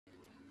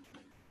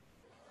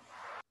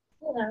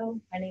Hello,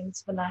 my name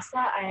is Vanessa.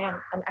 I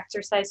am an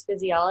exercise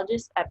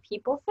physiologist at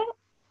PeopleFit.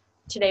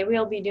 Today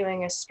we'll be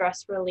doing a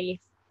stress relief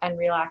and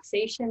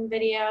relaxation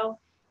video.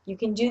 You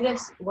can do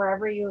this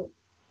wherever you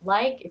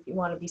like. If you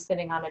want to be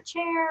sitting on a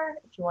chair,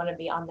 if you want to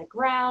be on the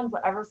ground,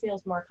 whatever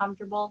feels more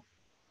comfortable.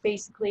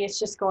 Basically, it's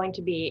just going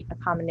to be a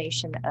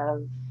combination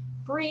of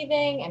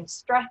breathing and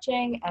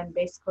stretching and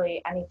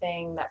basically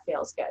anything that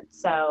feels good.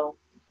 So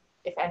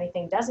if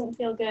anything doesn't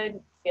feel good,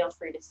 feel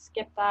free to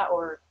skip that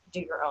or do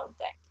your own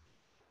thing.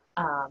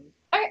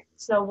 Okay,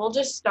 so we'll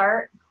just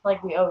start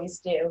like we always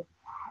do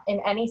in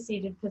any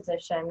seated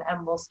position,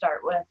 and we'll start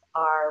with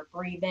our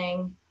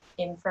breathing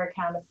in for a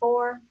count of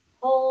 4,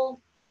 hold,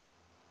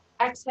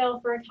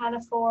 exhale for a count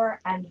of 4,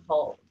 and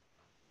hold.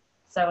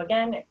 So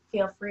again,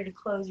 feel free to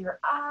close your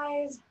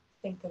eyes,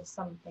 think of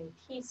something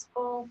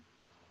peaceful.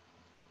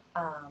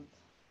 All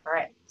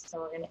right, so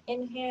we're going to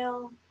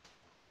inhale,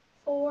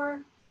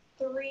 4,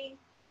 3,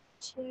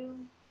 2,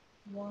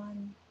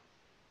 1,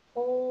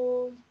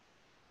 hold.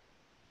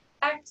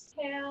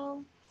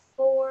 Exhale,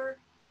 4,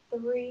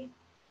 3,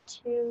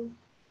 2,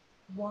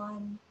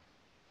 1,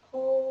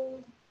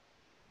 hold.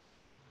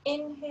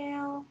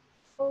 Inhale,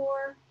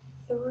 4,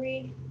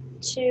 3,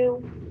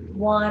 2,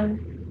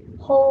 1,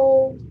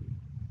 hold.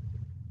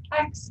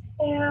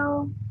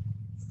 Exhale,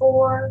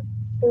 4,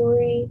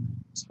 3,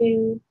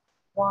 2,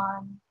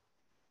 1,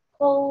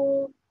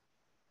 hold.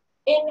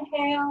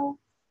 Inhale,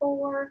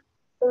 4,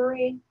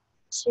 3,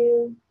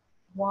 2,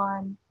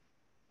 1,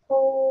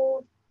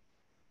 hold.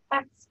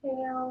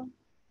 Exhale,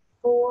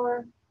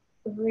 4,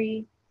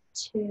 3,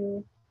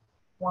 2,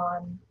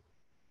 1,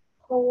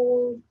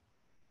 hold.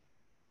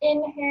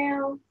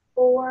 Inhale,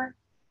 4,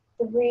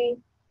 3,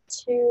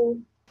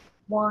 2,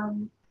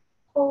 1,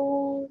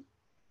 hold.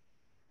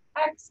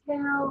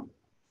 Exhale,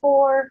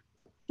 4,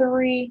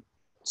 3,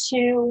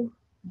 2,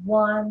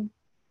 1,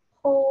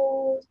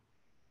 hold.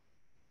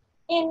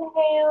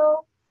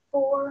 Inhale,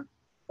 4,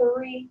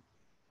 3,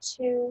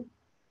 2,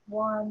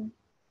 1,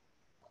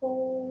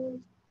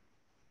 hold.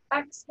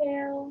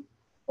 Exhale,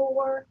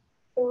 4,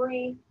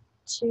 3,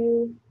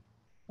 2,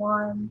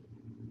 1,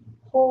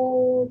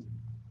 hold.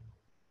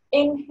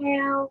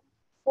 Inhale,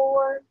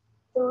 4,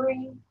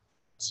 3,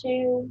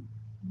 2,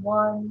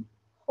 1,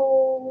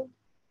 hold.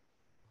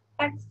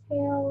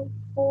 Exhale,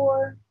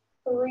 4,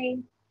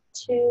 3,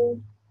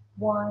 2,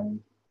 1,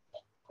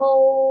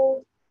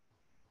 hold.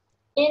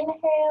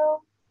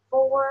 Inhale,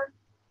 4,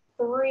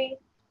 3,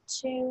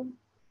 2,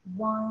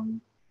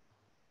 1,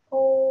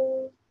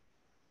 hold.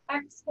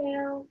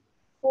 Exhale,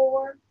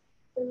 4,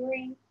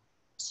 3,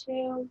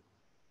 2,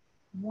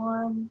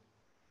 1,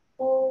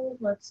 hold.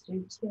 Let's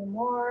do 2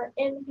 more.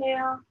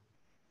 Inhale,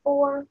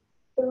 4,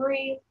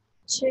 3,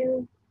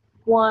 2,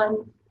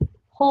 1,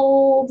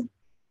 hold.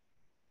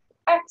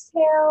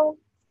 Exhale,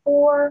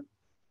 4,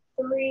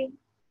 3,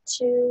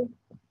 2,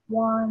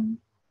 1,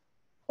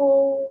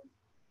 hold.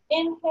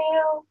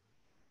 Inhale,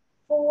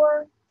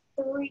 4,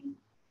 3,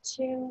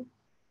 2,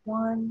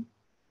 1,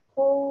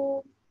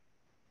 hold.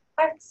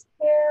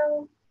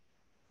 Exhale,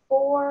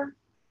 4,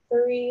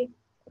 3,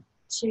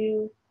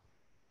 2,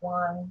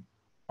 1,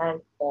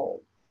 and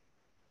hold.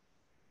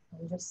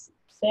 And just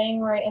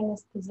staying right in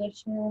this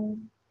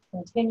position,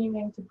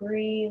 continuing to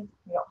breathe.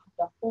 You don't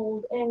have to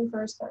hold in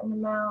for a certain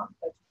amount,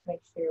 but just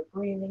make sure you're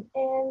breathing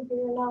in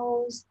through your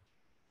nose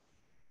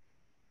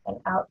and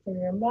out through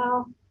your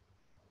mouth.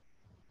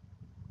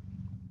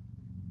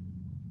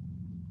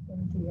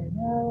 In through your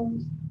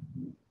nose,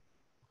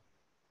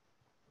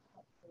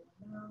 out through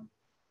your mouth.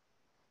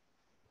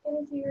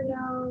 In through your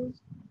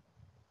nose,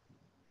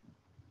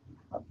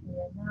 out through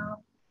your mouth.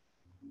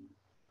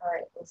 All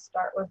right, we'll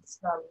start with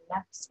some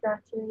neck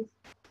stretches.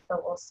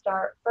 So we'll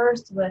start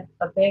first with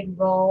a big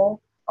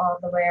roll all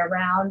the way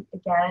around.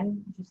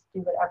 Again, just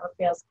do whatever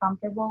feels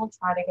comfortable.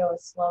 Try to go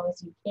as slow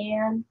as you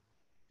can.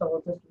 So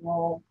we'll just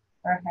roll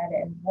our head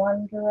in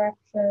one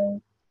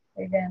direction.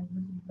 Again,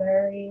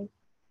 very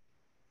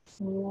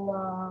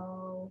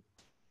slow.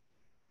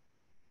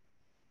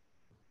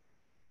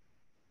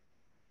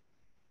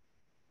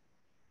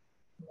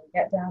 When we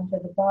get down to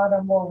the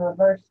bottom, we'll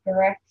reverse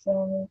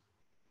direction.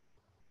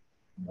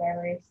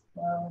 Very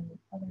slow in the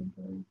other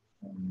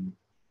direction.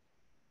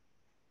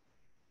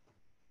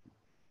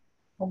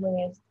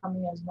 Only as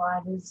coming as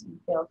wide as you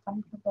feel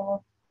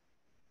comfortable.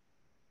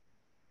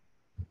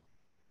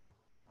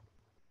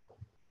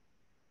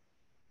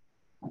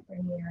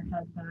 Bringing your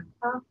head back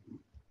up.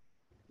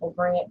 We'll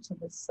bring it to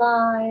the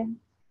side,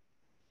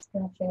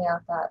 stretching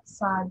out that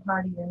side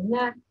part of your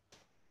neck.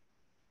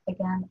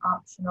 Again,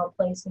 optional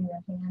placing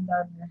your hand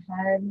on your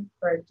head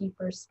for a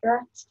deeper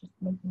stretch, just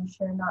making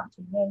sure not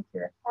to yank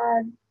your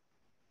head. And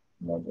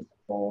we'll just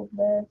hold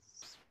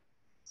this.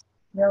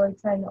 Really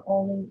trying to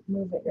only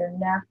move at your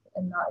neck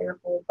and not your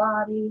whole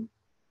body.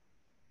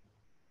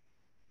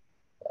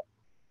 Good.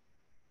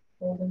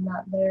 Holding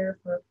that there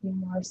for a few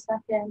more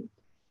seconds.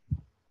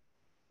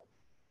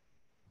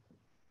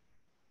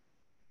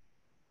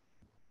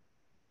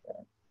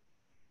 Good.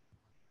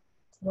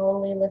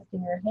 Slowly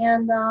lifting your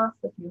hand off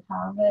if you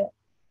have it.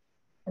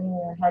 Bringing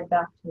your head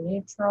back to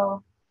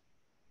neutral.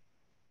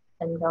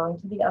 And going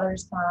to the other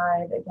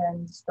side,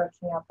 again,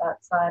 stretching out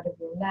that side of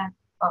your neck,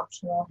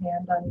 optional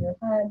hand on your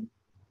head.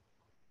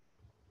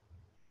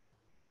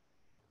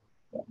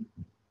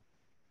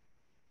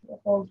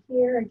 We'll hold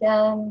here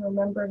again,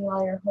 remembering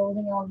while you're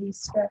holding all these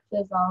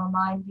stretches, I'll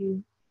remind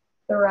you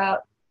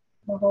throughout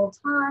the whole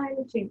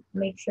time to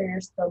make sure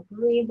you're still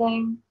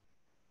breathing.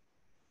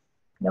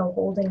 No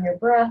holding your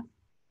breath.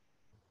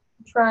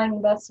 Trying the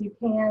best you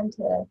can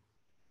to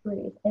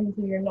breathe in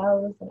through your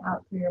nose and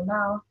out through your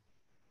mouth.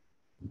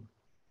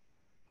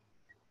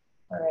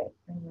 All right,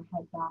 bring your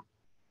head back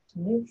to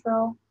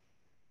neutral.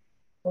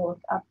 We'll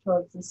look up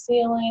towards the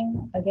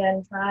ceiling.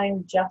 Again,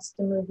 trying just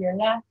to move your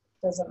neck.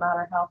 Doesn't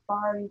matter how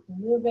far you can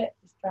move it.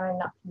 Just trying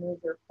not to move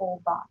your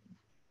whole body.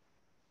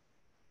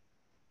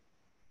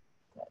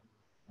 Good.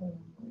 And then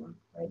we'll look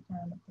right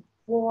down at the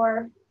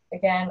floor.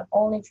 Again,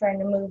 only trying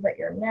to move at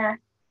your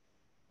neck.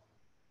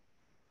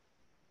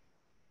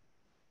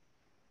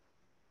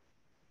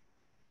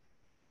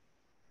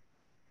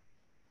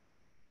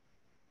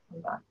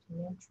 Come back to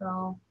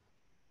neutral.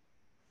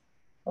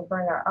 We'll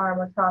bring our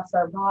arm across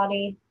our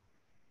body.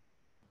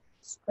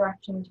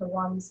 Stretching to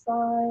one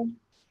side.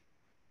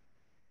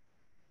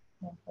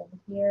 And over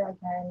here,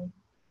 again,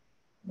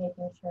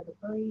 making sure to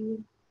breathe.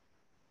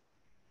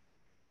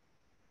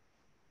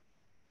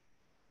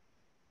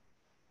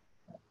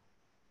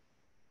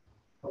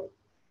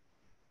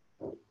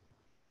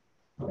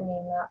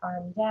 Bringing that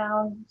arm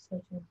down,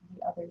 switching to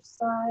the other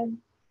side.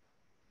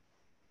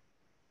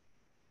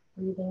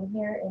 Breathing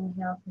here,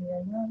 inhale through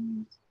your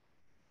nose.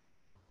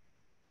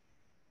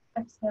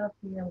 Exhale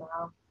through your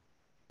mouth.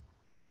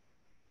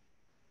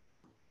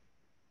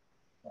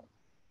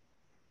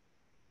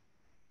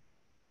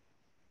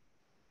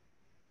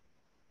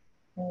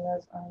 Bring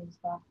those arms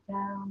back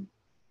down.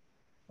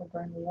 We'll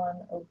bring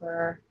one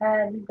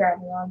overhead,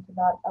 grabbing onto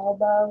that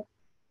elbow.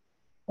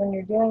 When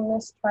you're doing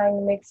this, trying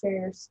to make sure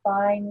your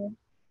spine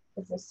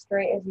is as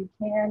straight as you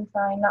can,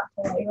 trying not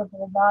to let your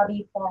whole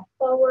body fall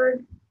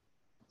forward.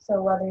 So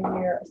whether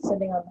you're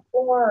sitting on the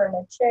floor or in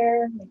a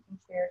chair, making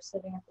sure you're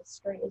sitting up as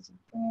straight as you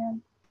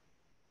can.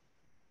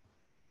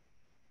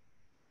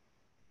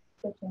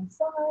 Switching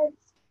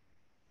sides.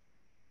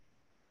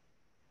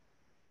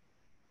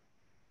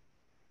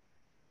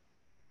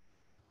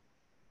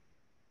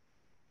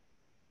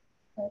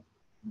 Okay.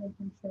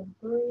 Making sure to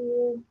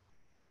breathe.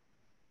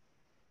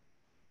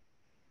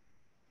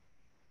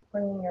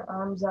 Bringing your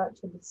arms out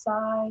to the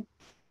side.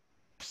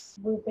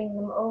 Swooping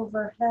them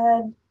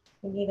overhead.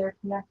 You can either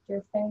connect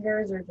your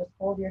fingers or just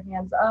hold your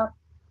hands up.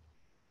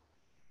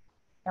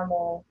 And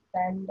we'll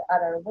bend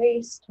at our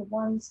waist to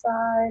one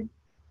side.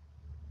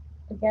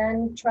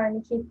 Again,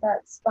 trying to keep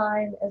that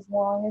spine as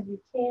long as you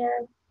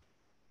can.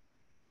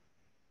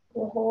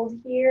 We'll hold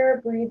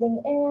here,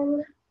 breathing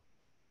in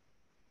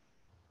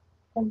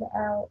and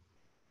out.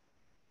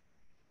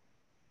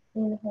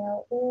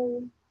 Inhale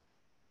in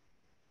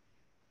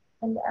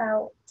and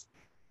out.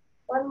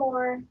 One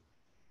more.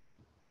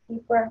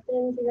 Deep breath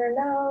in through your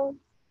nose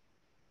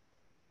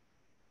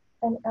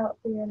and out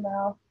through your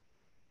mouth.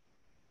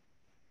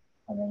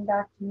 Coming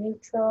back to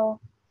neutral.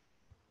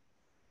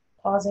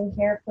 Pausing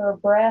here for a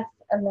breath,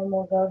 and then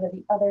we'll go to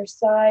the other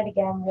side.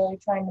 Again, really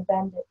trying to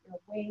bend at your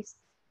waist.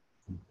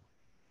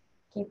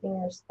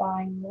 Keeping your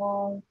spine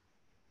long.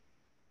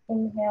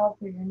 Inhale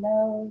through your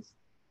nose.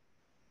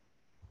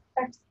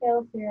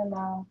 Exhale through your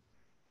mouth.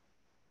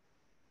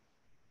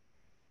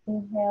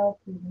 Inhale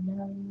through the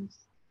nose.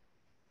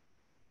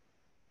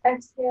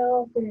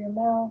 Exhale through your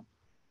mouth.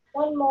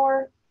 One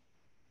more.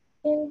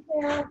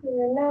 Inhale through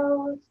your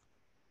nose.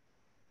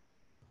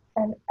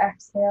 And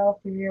exhale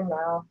through your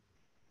mouth.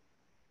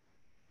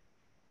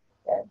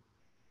 Good.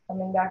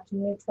 Coming back to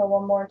neutral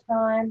one more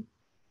time.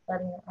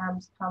 Letting your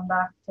arms come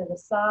back to the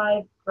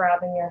side.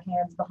 Grabbing your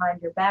hands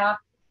behind your back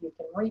if you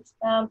can reach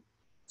them.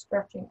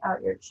 Stretching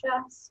out your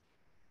chest.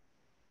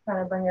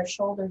 Trying to bring your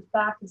shoulders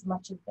back as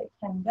much as they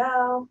can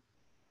go.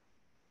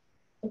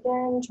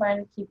 Again,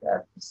 trying to keep it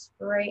up as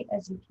straight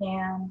as you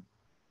can.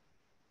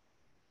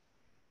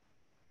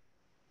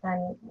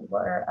 And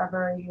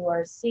wherever you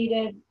are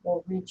seated,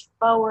 we'll reach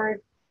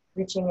forward,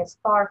 reaching as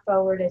far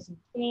forward as you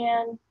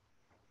can.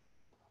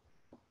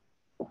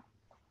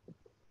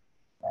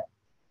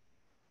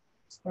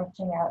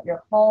 Stretching out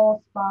your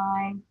whole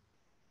spine.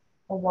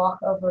 We'll walk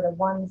over to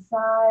one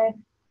side.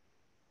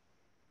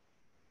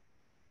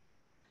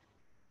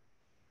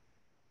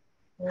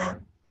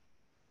 Good.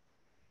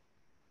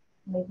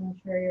 Making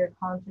sure you're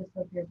conscious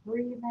of your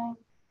breathing.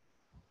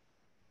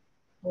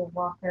 We'll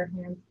walk our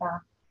hands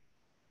back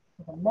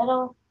to the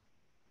middle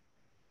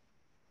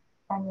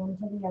and then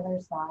to the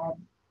other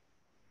side.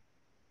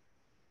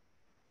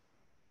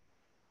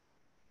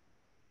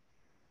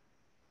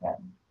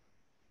 Good.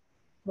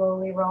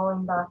 Slowly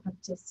rolling back up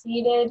to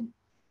seated.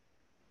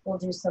 We'll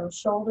do some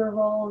shoulder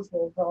rolls.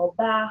 We'll roll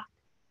back.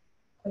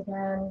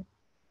 Again,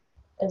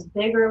 as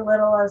big or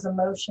little as a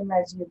motion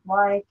as you'd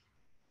like.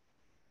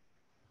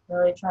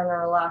 Really trying to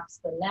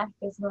relax the neck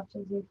as much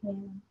as you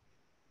can.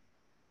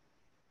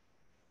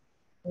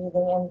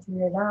 Breathing in through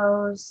your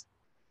nose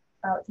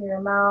Out through your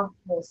mouth,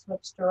 we'll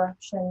switch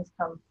directions,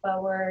 come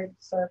forward,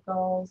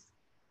 circles.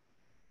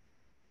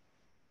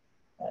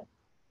 Good.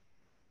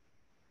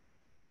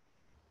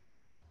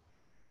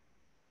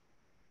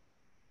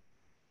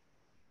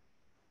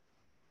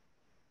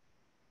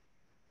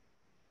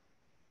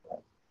 Good.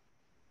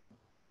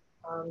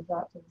 Arms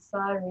out to the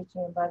side,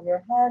 reaching above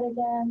your head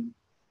again.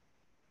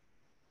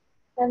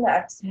 And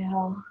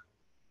exhale.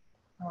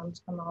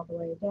 Arms come all the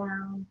way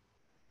down.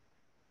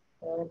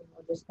 Good.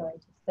 We're just going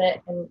to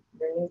sit in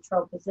your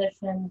neutral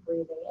position,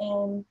 breathing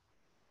in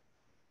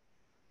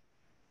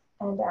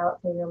and out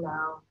through your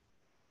mouth.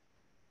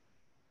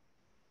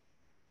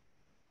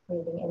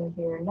 Breathing in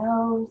through your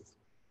nose.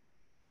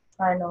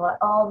 Trying to let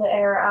all the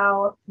air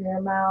out through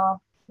your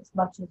mouth as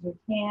much as you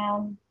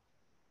can.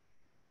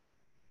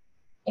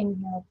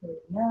 Inhale through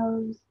your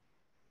nose.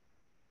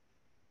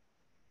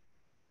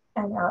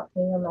 And out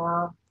through your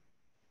mouth.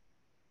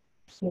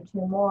 Do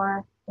two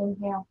more.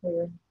 Inhale through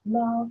your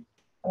mouth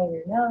or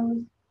your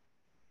nose.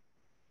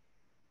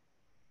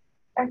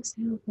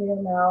 Exhale through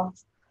your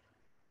mouth.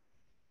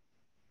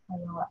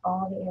 And let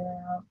all the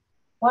air out.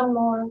 One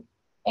more.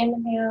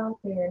 Inhale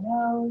through your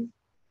nose.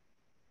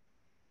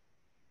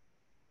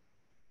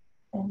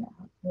 And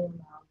out through your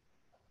mouth.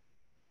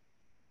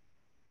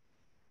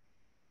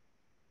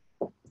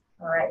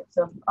 All right,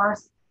 so if you are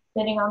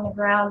sitting on the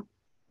ground,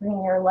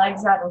 bring your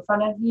legs out in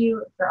front of you.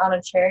 If you're on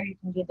a chair, you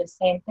can do the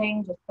same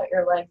thing. Just put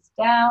your legs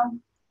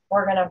down.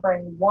 We're gonna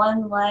bring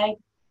one leg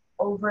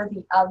over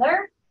the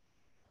other,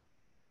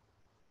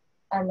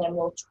 and then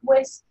we'll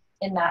twist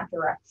in that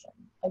direction.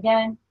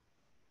 Again,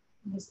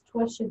 this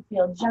twist should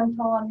feel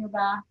gentle on your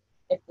back.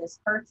 If this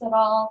hurts at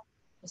all,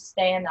 just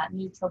stay in that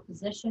neutral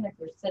position. If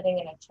you're sitting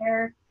in a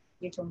chair,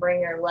 you can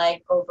bring your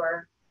leg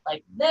over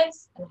like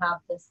this and have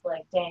this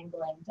leg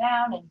dangling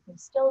down, and you can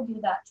still do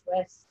that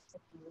twist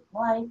if you would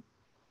like.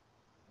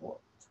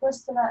 We'll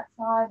twist to that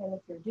side, and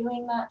if you're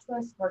doing that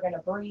twist, we're gonna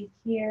breathe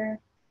here.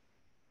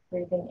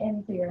 Breathing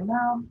in through your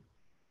mouth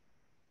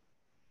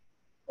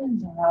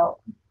and out.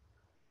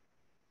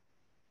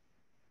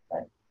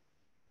 Good.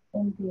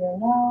 In through your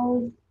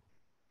nose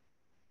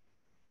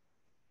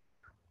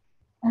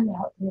and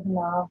out through the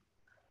mouth.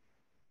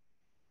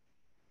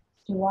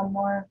 Let's do one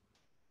more.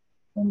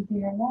 In through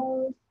your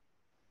nose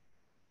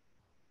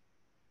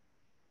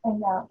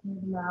and out through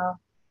the mouth.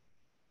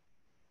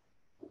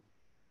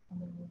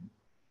 And then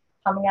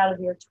coming out of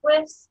your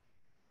twist,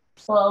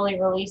 slowly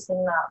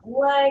releasing that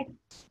leg.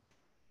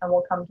 And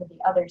we'll come to the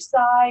other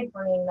side,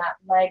 bringing that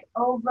leg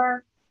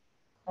over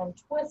and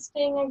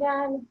twisting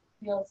again.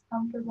 Feels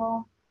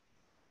comfortable.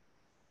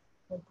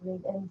 We'll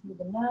breathe in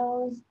through the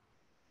nose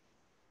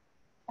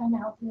and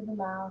out through the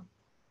mouth.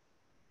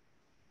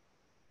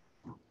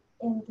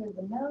 In through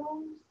the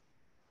nose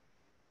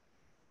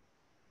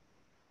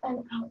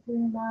and out through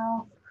your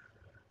mouth.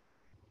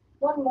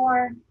 One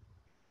more.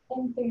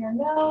 In through your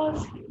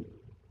nose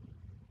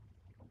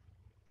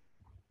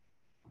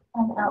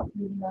and out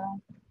through the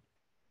mouth.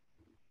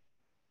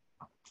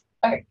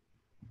 Okay,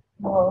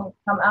 we'll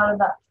come out of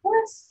that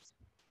twist.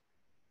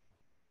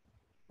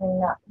 Bring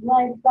that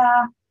leg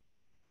back.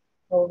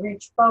 We'll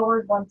reach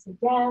forward once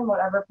again,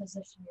 whatever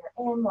position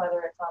you're in, whether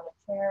it's on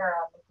a chair or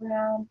on the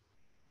ground.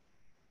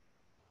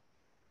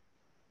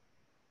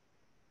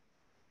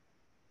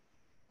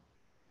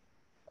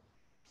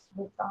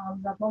 Lift the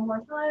arms up one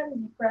more time.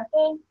 Deep breath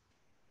in.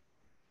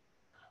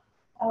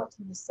 Out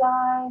to the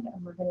side,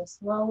 and we're going to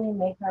slowly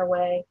make our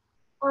way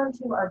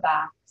onto our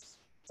backs.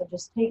 So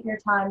just take your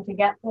time to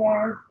get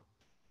there.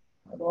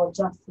 I will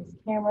adjust this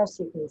camera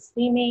so you can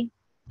see me.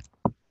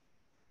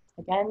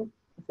 Again,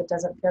 if it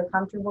doesn't feel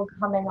comfortable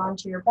coming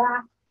onto your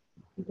back,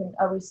 you can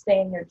always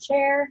stay in your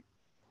chair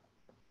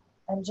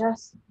and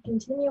just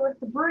continue with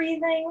the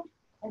breathing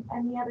and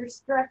any other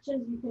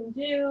stretches you can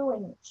do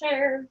in your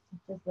chair,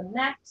 such as the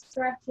neck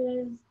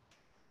stretches,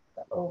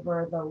 the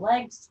over the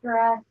leg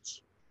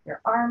stretch,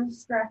 your arm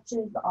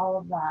stretches, all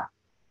of that.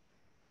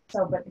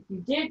 So, but if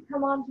you did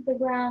come onto the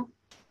ground,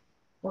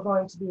 we're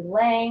going to be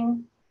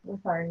laying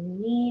with our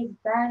knees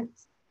bent.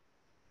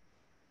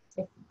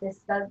 If this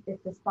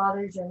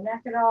bothers your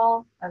neck at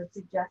all, I would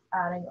suggest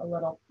adding a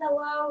little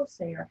pillow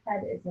so your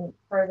head isn't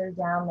further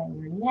down than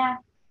your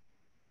neck.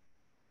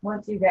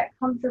 Once you get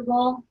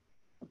comfortable,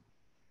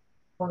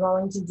 we're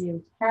going to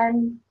do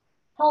 10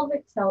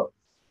 pelvic tilts.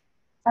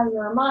 As a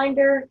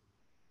reminder,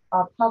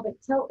 our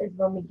pelvic tilt is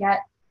when we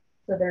get,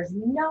 so there's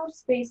no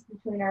space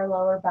between our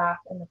lower back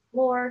and the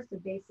floor. So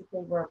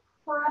basically we're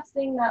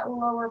pressing that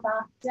lower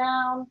back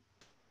down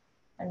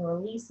and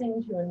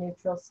releasing to a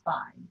neutral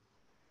spine.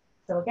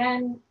 So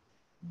again,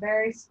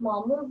 very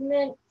small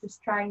movement,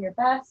 just trying your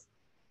best.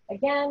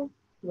 Again,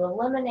 to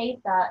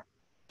eliminate that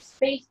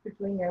space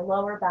between your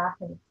lower back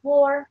and the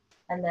floor,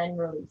 and then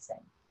releasing.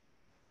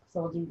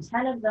 So we'll do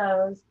 10 of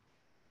those.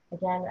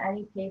 Again,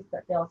 any pace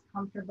that feels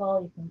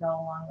comfortable, you can go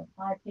along with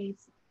my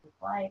pace if you'd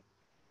like.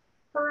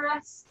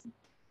 Press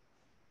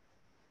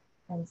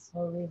and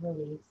slowly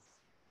release.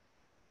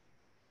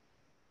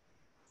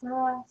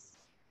 Press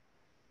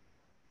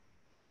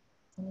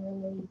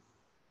and release.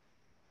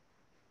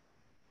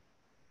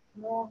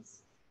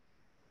 Rest.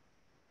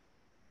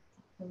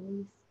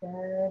 Release.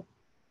 Good.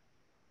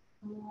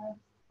 Rest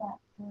that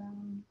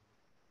down.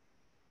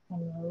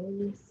 And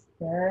release.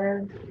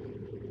 Good.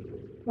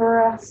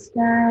 Press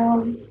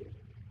down.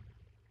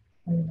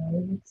 And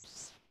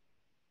release.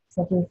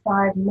 So do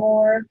 5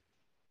 more.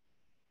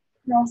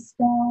 Press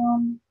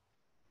down.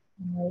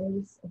 And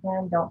release.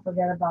 Again, don't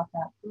forget about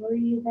that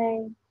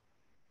breathing.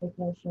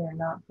 Making sure you're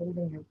not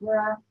holding your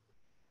breath.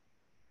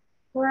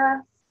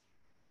 Press.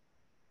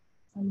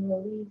 And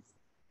release.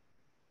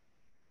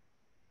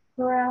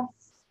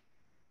 Press.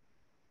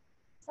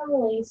 And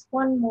release.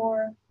 1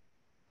 more.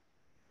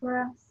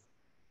 Press.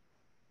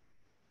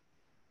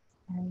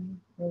 And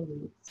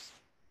release.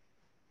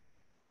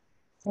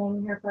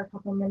 Staying here for a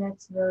couple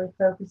minutes, really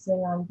focusing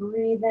on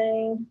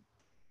breathing.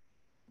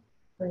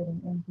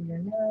 Breathing in through your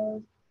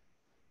nose.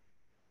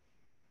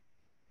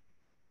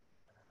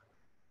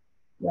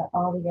 Let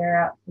all the air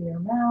out through your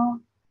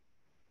mouth.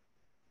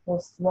 We'll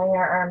swing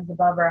our arms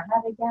above our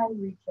head again,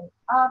 reaching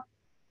up.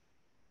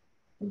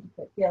 If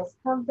it feels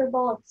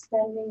comfortable,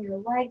 extending your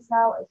legs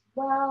out as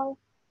well.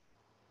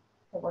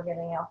 So we're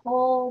getting a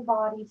whole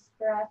body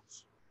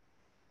stretch.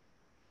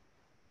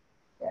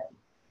 Good.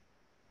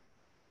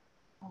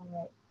 All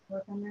right,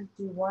 we're gonna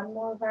do 1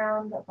 more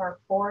round of our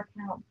 4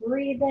 count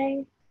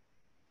breathing.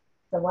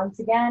 So once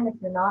again, if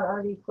you're not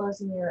already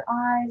closing your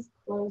eyes,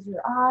 close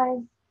your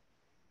eyes.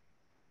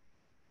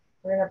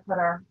 We're gonna put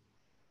our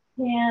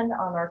hand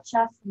on our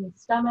chest and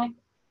stomach.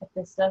 If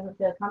this doesn't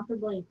feel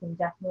comfortable, you can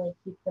definitely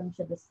keep them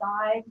to the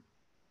side.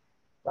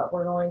 But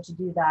we're going to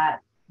do that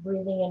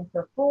breathing in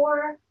for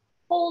 4,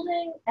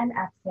 holding and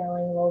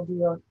exhaling. We'll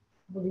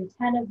do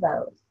 10 of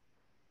those.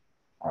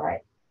 All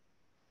right.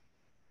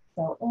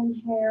 So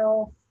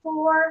inhale,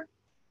 4,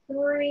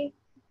 3,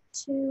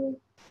 2,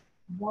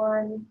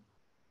 1.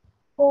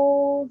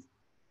 Hold.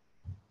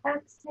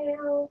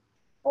 Exhale,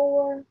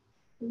 4,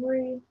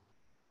 3,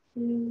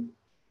 2,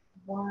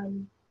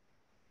 1.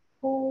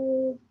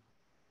 Hold.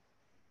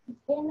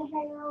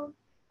 Inhale,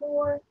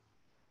 4,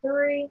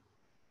 3,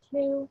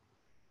 2,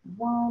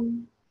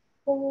 1.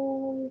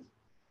 Hold.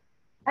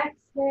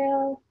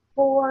 Exhale,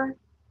 4,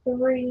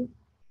 3,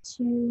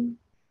 2,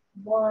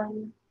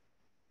 1.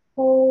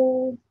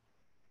 Hold.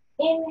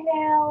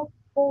 Inhale,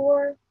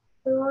 4,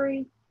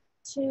 3,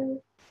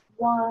 2,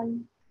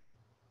 1.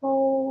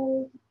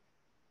 Hold.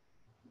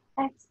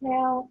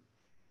 Exhale,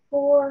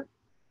 4,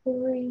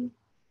 3,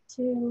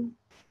 2,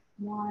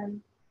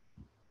 1.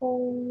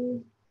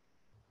 Hold.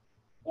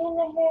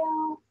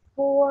 Inhale,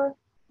 4,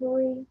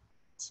 3,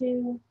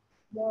 2,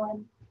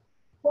 1.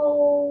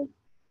 Hold.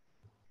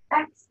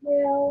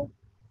 Exhale,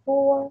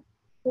 4,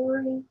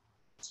 3,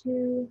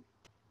 2,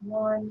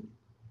 1.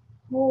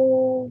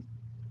 Hold.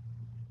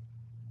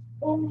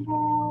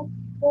 Inhale,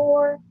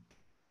 4,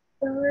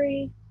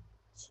 3,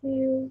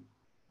 2,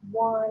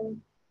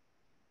 1.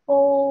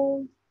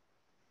 Hold.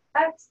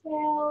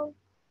 Exhale,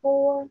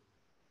 4,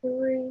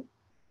 3,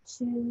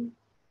 2,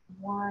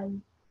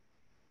 1.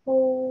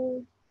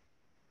 Hold.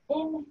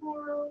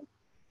 Inhale,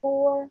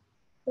 4,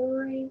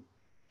 3,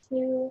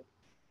 2,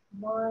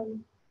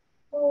 1.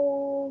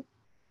 Hold.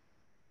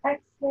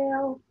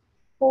 Exhale,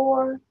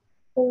 4,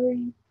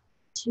 3,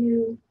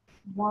 2,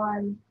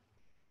 1.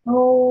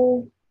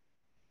 Hold.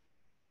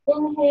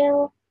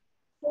 Inhale,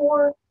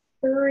 4,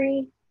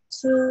 3,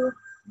 2,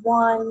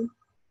 1.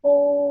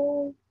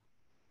 Hold.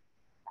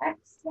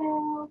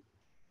 Exhale,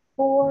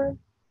 4,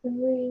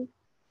 3,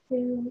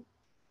 2,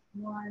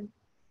 1.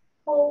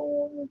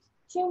 Hold.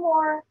 2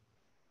 more.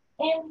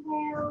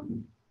 Inhale,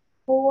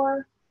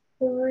 4,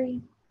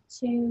 3,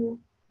 2,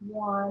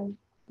 1.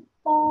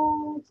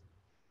 Hold.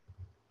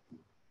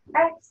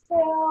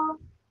 Exhale,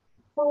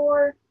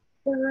 4,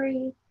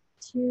 3,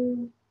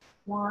 2,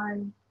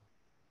 1.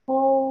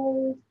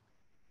 Hold.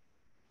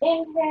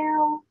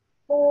 Inhale,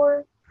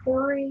 4,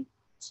 3,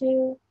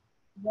 2,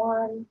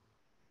 1.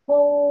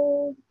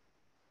 Hold.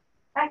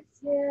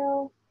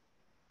 Exhale,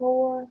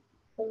 4,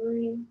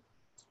 3,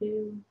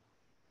 2,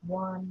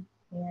 1.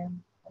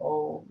 And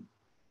hold.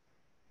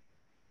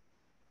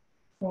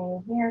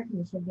 Staying here,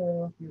 continuing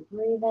with your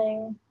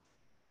breathing.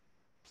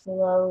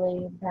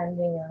 Slowly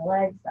bending your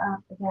legs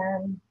up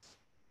again.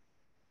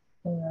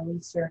 And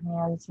release your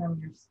hands from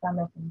your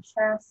stomach and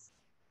chest.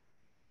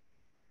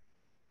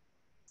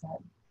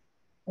 Good.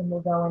 And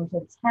we'll go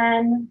into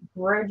 10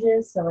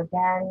 bridges. So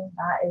again,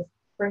 that is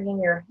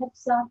bringing your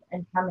hips up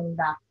and coming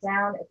back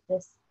down. If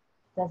this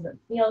doesn't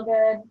feel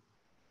good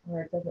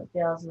or it doesn't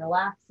feel as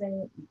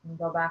relaxing, you can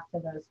go back to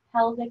those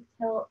pelvic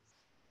tilts.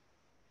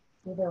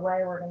 Either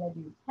way, we're going to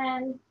do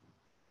 10.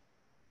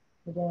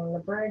 You're doing the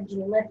bridge.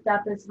 You lift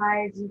up as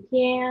high as you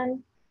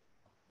can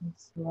and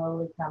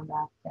slowly come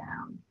back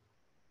down.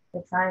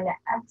 You're trying to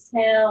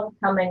exhale,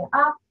 coming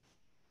up,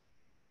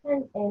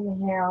 and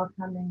inhale,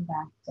 coming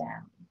back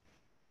down.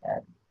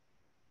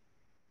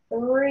 Good.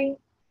 3,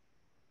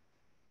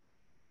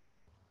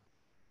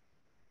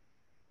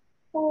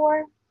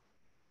 4,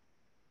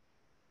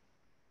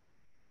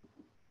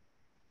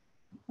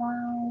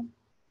 5,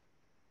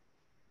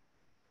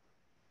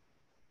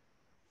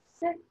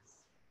 6,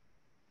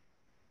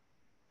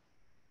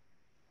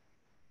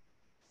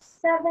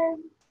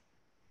 7,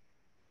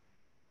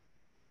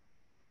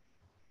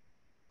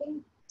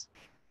 8,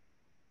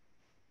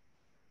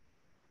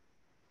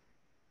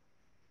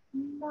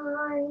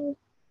 9,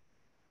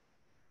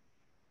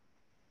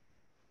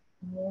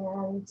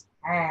 and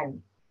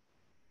 10.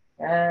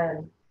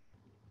 Good.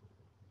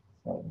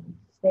 So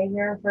stay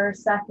here for a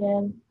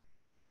second.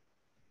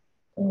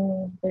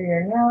 In through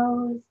your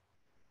nose,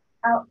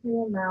 out through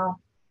your mouth.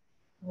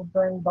 We'll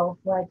bring both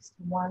legs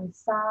to one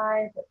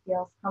side if it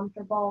feels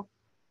comfortable.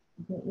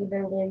 You can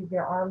either leave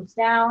your arms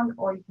down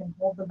or you can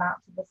hold them out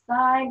to the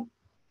side.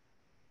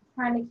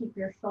 Trying to keep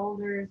your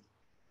shoulders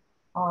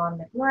on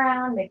the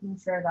ground, making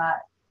sure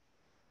that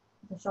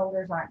the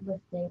shoulders aren't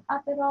lifting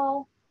up at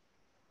all.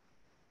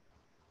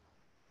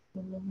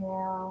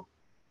 Inhale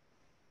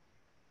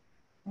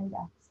and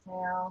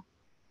exhale.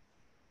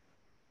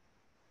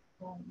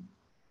 And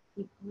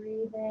keep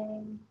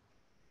breathing.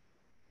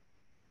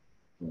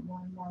 Do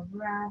one more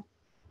breath.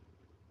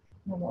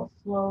 And we'll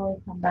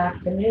slowly come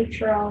back to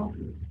neutral.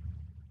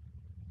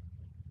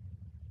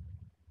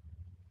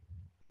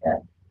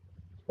 Good.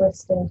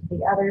 Twisting to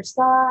the other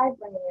side,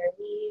 bringing your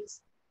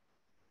knees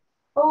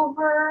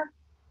over.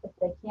 If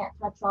they can't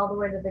touch all the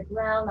way to the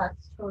ground,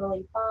 that's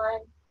totally fine.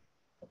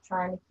 But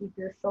trying to keep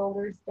your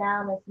shoulders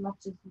down as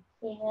much as you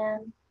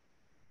can.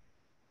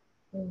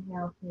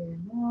 Inhale through your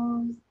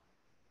nose.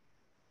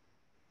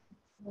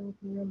 Exhale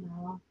through your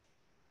mouth.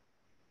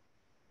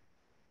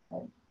 A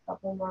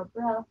couple more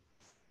breaths.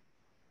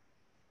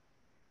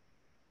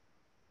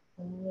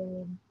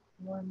 And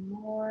one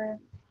more.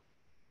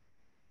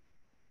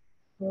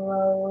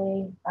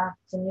 Slowly back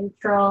to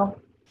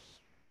neutral.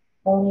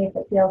 Only if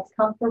it feels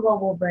comfortable,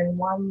 we'll bring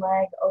one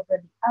leg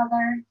over the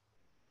other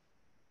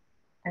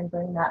and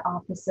bring that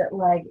opposite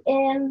leg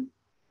in,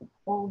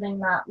 holding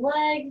that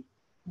leg.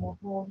 We'll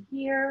hold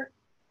here.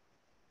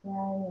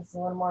 And it's a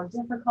little more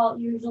difficult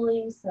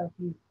usually, so if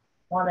you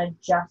want to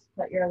just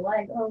put your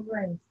leg over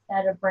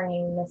instead of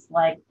bringing this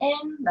leg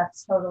in,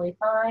 that's totally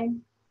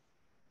fine.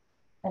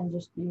 And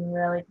just being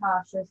really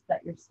cautious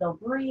that you're still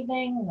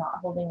breathing, not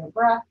holding your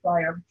breath while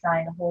you're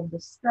trying to hold the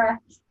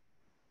stretch.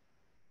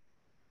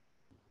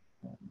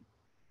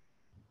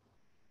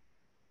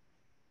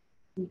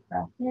 Deep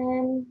breath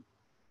in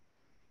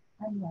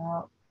and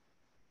out.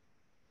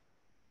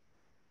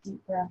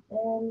 Deep breath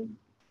in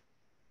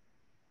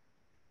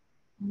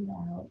and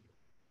out.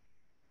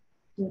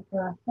 Deep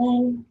breath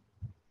in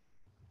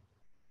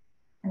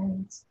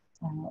and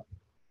out.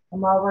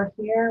 And while we're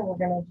here, we're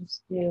going to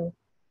just do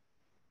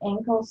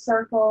ankle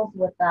circles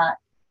with that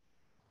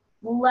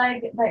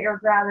leg that you're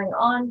grabbing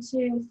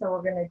onto. So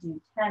we're going to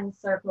do 10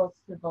 circles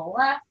to the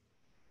left.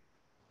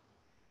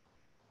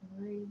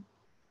 3,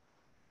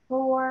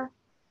 4,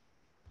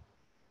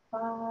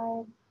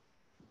 5,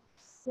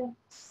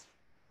 6,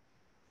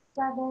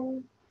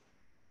 7,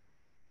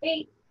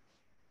 8,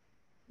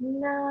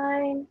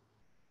 9,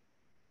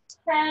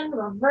 10.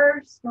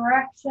 Reverse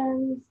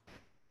directions.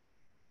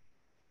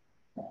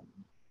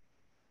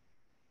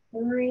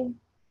 3,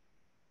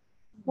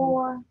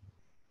 4,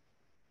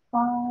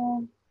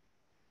 5,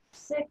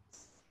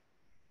 6,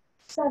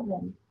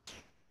 7,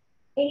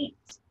 8,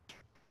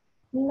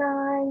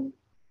 9,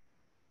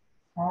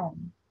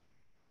 10.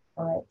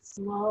 All right,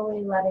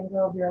 slowly letting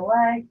go of your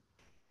leg,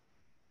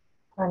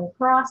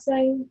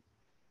 uncrossing,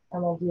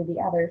 and we'll do the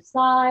other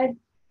side.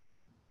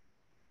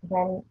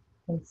 Then you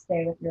can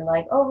stay with your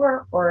leg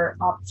over, or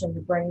option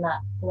to bring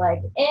that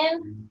leg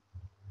in.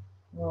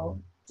 We'll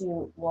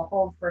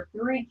hold for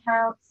 3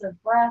 counts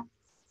of breaths.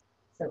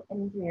 So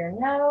in through your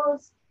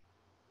nose,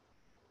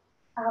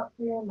 out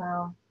through your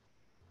mouth.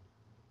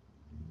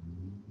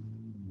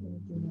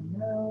 In through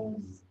your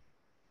nose,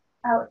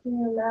 out through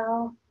your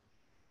mouth.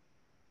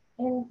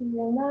 In through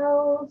your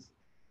nose,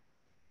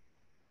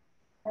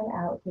 and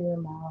out through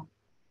your mouth.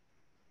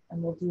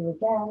 And we'll do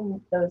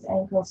again those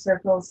ankle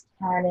circles,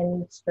 10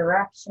 in each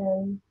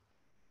direction.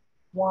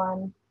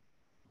 1,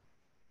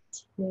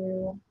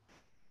 2,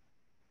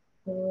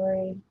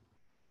 3,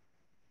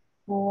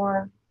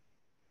 4,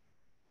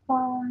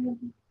 5,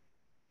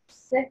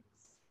 6,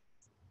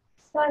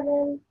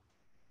 7,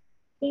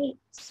 8,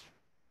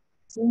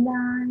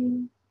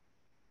 9.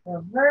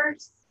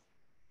 Reverse.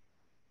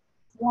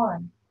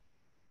 1,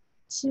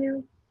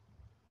 2,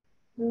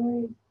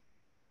 3,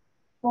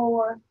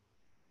 4,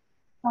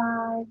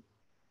 5,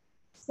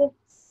 6,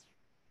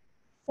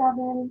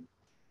 7,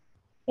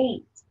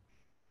 8,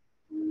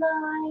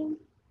 9,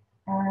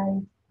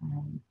 and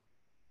 10.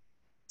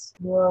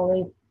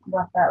 Slowly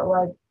let that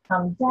leg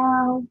come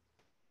down,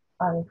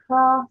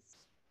 uncross,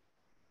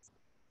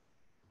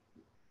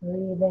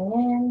 breathing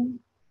in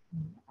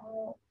and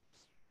out.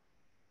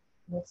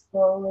 We'll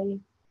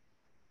slowly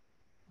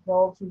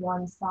roll to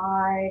one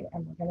side,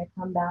 and we're going to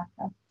come back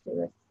up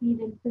to a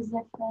seated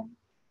position.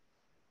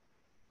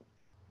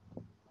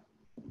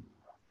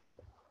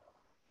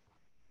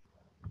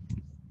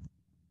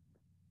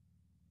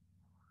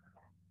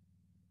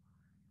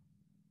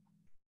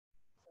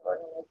 We're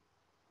going to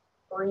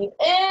breathe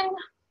in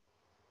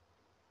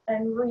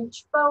and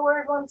reach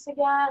forward once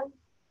again,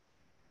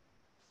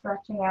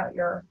 stretching out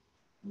your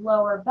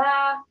lower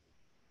back.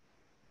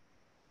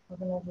 We're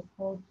gonna just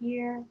hold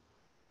here.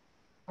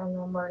 And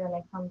then we're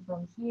gonna come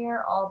from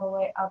here all the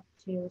way up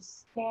to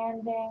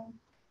standing.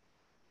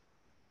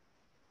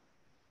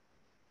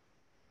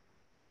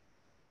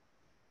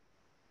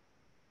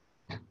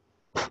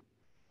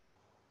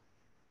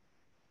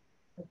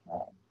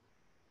 Okay.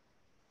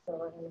 So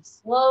we're gonna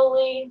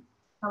slowly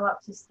come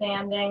up to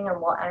standing and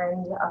we'll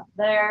end up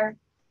there.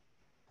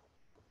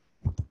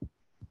 All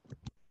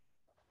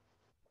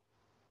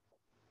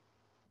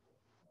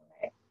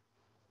right.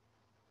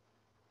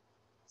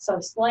 So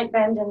slight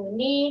bend in the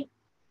knee,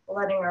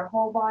 letting our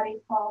whole body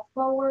fall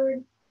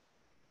forward.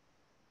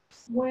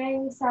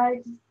 Swing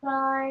side to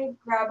side,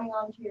 grabbing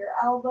onto your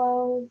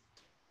elbows.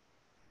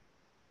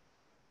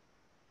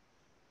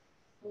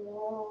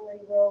 Slowly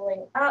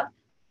rolling up.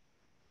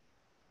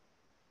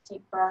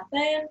 Deep breath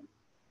in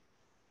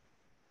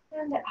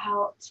and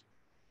out.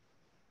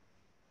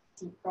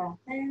 Deep breath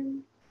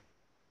in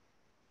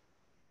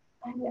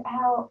and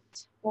out.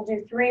 We'll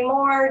do 3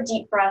 more.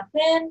 Deep breath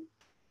in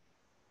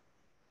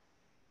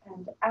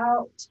and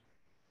out.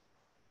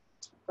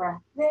 Deep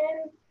breath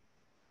in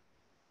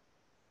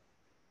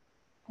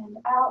and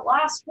out.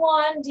 Last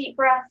one. Deep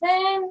breath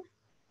in.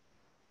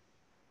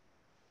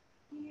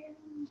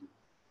 And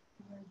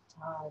we're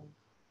done.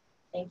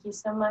 Thank you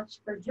so much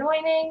for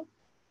joining.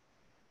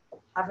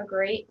 Have a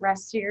great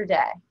rest of your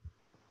day.